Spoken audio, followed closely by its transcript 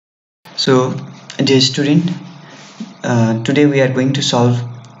So, dear student, today we are going to solve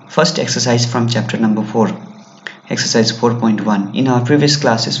first exercise from chapter number 4, exercise 4.1. In our previous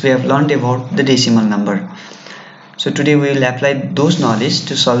classes, we have learned about the decimal number. So today we will apply those knowledge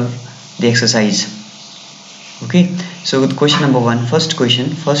to solve the exercise. Okay, so with question number 1, first question,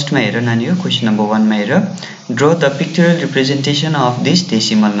 first my error nani question number 1 my error. Draw the pictorial representation of these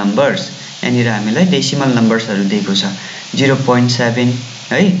decimal numbers. And here हामीलाई decimal numbers हरु दिएको छ 0.7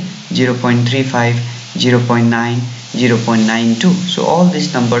 है 0.35 0.9 0.92. so all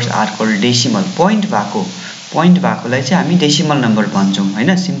these numbers are called decimal. point भाकोलाई चाहिँ हामी decimal number भन्छौं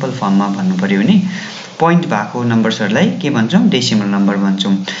हैन simple फर्ममा भन्नु पर्यो भने point भएको नम्बर्सहरुलाई के भन्छौं डेसिमल नम्बर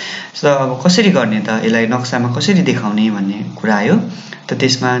भन्छौं. सो अब कसरी गर्ने त यसलाई नक्सामा कसरी देखाउने भन्ने कुरा आयो त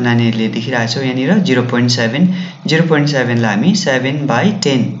त्यसमा नानीहरुले देखिरहेछौ यहाँनिर 0.7 लाई हामी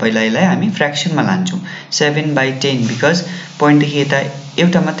 7/10 पहिला यसलाई हामी फ्र्याक्सनमा लान्छौं 7/10 बिकज point देखि यता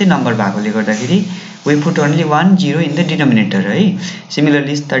एउटा मात्रै नम्बर भएकोले गर्दाखेरि we put only one zero in the denominator है.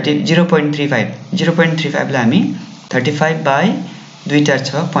 similarly 0.35 लाई हामी 35 by दुईटा छ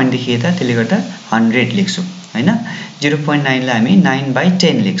point देखि यता त्यसले गर्दा 100 लेख्छौं हैन 0.9 लाई हामी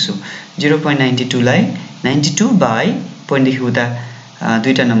 9/10 लेख्छौं 0.92 लाई 92 by point देखि उता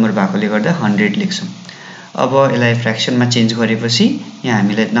दुईटा नम्बर भएकोले गर्दा 100 लेख्छौं. अब यसलाई फ्र्याक्सनमा चेन्ज गरेपछि यहाँ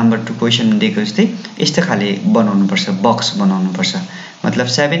हामीले नम्बर 2 क्वेशनमा दिएको जस्तै यस्तो खाले बनाउनु पर्छ बक्स बनाउनु पर्छ. मतलब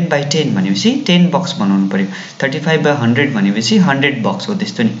 7/10 भनेपछि 10 बक्स बनाउनु पर्यो 35/100 भनेपछि 100 बक्स हो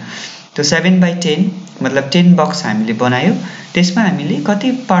त्यस्तो नि. त्यो 7/10 मतलब 10 बक्स हामीले बनायो त्यसमा हामीले कति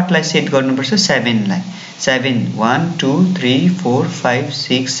पार्टलाई सेट गर्नुपर्छ 7 लाई 7 1 2 3 4 5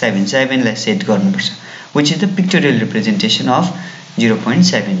 6 7 7 लाई सेट गर्नुपर्छ which is the pictorial representation of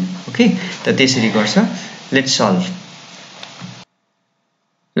 0.7. okay त त्यसरी गर्छ. let's solve.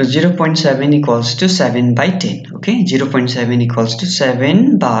 So 0.7 equals to 7/10. okay 0.7 equals to 7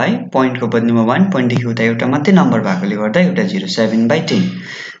 by point को बदलीमा 1 point देखि उता एउटा मात्रै नम्बर भएकोले गर्दा एउटा 0 7/10.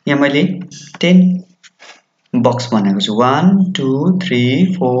 यहाँ मैले 10 बक्स बनाएको छु 1 2 3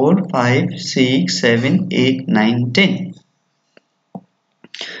 4 5 6 7 8 9 10.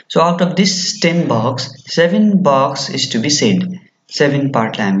 so out of this 10 box 7 box is to be set. 7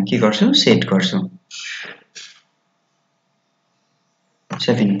 part लाई हामी के गर्छौं सेट गर्छौं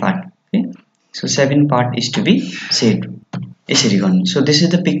 7 part. okay so 7 part is to be set यसरी गर्नु. so this is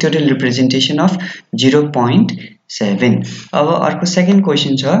the pictorial representation of 0.7. अब अर्को सेकेन्ड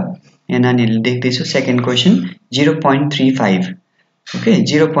क्वेशन छ यहाँ नानीहरुले देख्दै छु second question 0.35. okay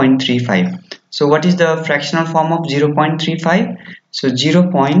 0.35. so what is the fractional form of 0.35? so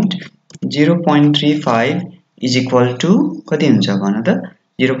 0.35 is equal to कति हुन्छ भन त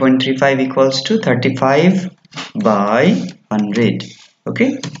 0.35 equals to 35/100. okay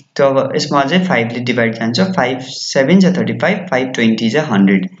तो अब यसमा अझै 5 ले डिवाइड जान्छ 5 7 जा 35 5 20 जा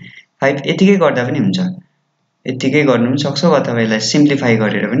 100 5 यतिकै गर्दा पनि हुन्छ यतिकै गर्नु पनि सक्छौ अथवा यसलाई सिम्प्लिफाई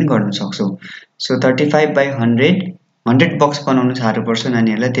गरेर पनि गर्न सक्छौ. सो 35/100 100 बक्स बनाउन साह्रो पर्छ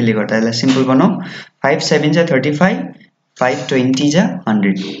नानीहरुलाई त्यसले गर्दा यसलाई सिम्पल बनाऊ 5 7 जा 35 5 20 जा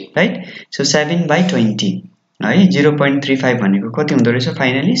 100 राइट. सो 7/20 है 0.35 भनेको कति हुँदो रहेछ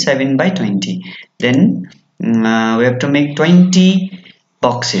finally 7/20. Then we have to make 20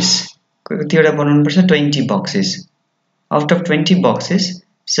 boxes. कतिवटा बनाउनु पर्छ 20 boxes. out of 20 boxes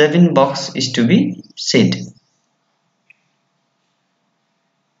 7 box is to be set.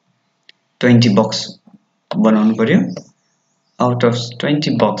 20 box बनाउनु पर्यो. out of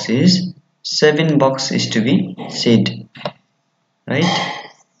 20 boxes 7 box is to be set right.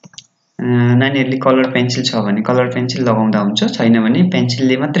 नानीहरुले colour pencil छ भने कलर पेन्सिल लगाउँदा हुन्छ छैन भने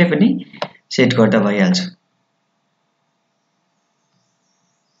पेन्सिलले मात्रै पनि सेट गर्दा भइहाल्छ.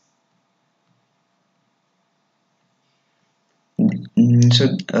 so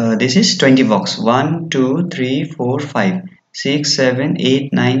this is 20 box 1 2 3 4 5 6 7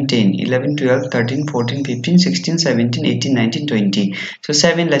 8 9 10 11 12 13 14 15 16 17 18 19 20. so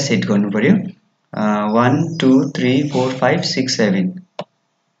 7 लाई सेट गर्नु पर्यो 1 2 3 4 5 6 7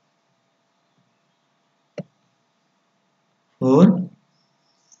 4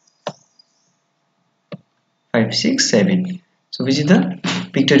 5 6 7. so which is the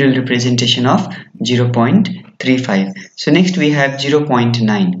pictorial representation of 0.35. so next we have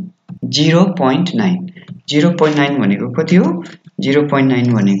 0.9. 0.9 भनेको कति हो 0.9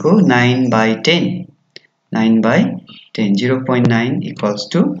 भनेको 9/10 9/10 0.9 equals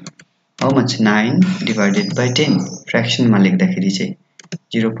to how much 9 divided by 10 fraction मा लेख्दाखेरि चाहिँ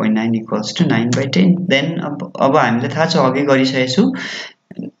 0.9 equals to 9/10. then अब हामीले थाहा छ अघि गरिसकेछु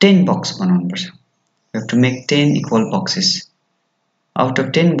 10 बक्स बनाउनु पर्छ. we have to make 10 equal boxes. out of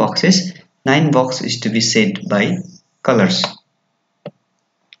 10 boxes 9 box is to be set by colors.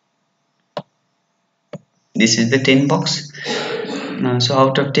 This is the 10 box. So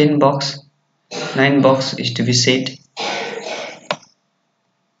out of 10 box, 9 box is to be set.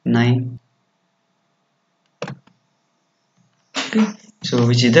 9. Okay. So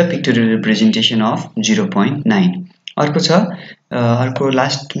which is the pictorial representation of 0.9. अर्को छ अर्को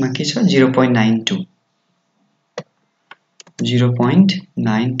लास्टमा के छ 0.92.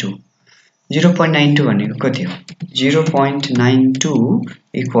 0.92 भनेको कति हो? 0.92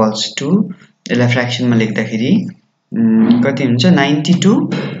 equals to यसलाई फ्र्याक्सनमा लेख्दाखेरि कति हुन्छ 92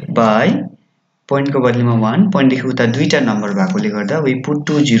 by point को बदलीमा 1 point देखि उता दुईटा नम्बर भएकोले गर्दा we put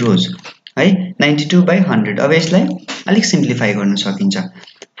 2 zeros है 92 by 100. अब यसलाई अलिक सिम्प्लिफाई गर्न सकिन्छ.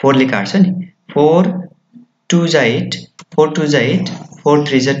 4 ले काट्छ नि 4 2 जा 8 4 2 जा 8 4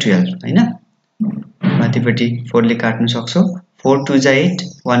 3 जा 12 हैन माथिपट्टि 4 ले काट्न सक्छौ 4 2 जा 8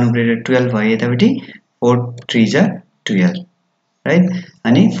 1 उब्रेर 12 भयो यतापट्टि 4 3 जा 12 राइट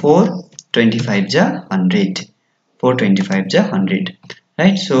अनि 4 25 जा 100 425 ja 100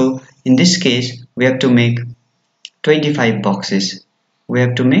 right. So in this case we have to make 25 boxes. We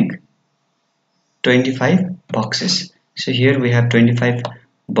have to make 25 boxes. So here we have 25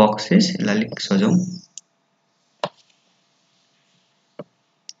 boxes.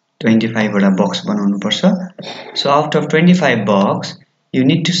 25 वटा box बनाउनु पर्छ. So out of 25 box you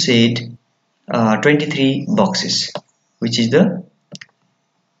need to set 23 boxes which is the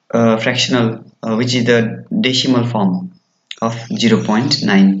fractional which is the decimal form of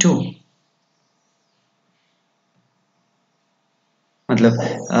 0.92. मतलब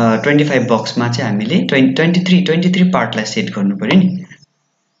 25 box मा चाहिँ हामीले 23 part लाई set गर्नु पर्यो नि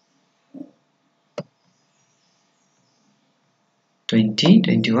 20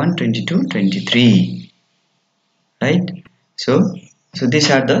 21 22 23 right. So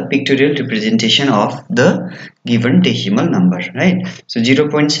these are the pictorial representation of the given decimal number right. So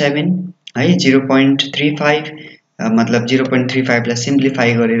 0.7 है 0.35 मतलब 0.35 लाई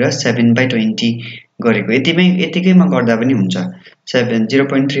सिम्प्लिफाई गरेर 7/20 गरेको यतिकैमा गर्दा पनि हुन्छ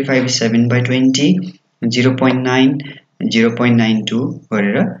 0.35 is 7/20 0.9 0.92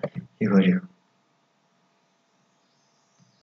 गरेर यो गरेको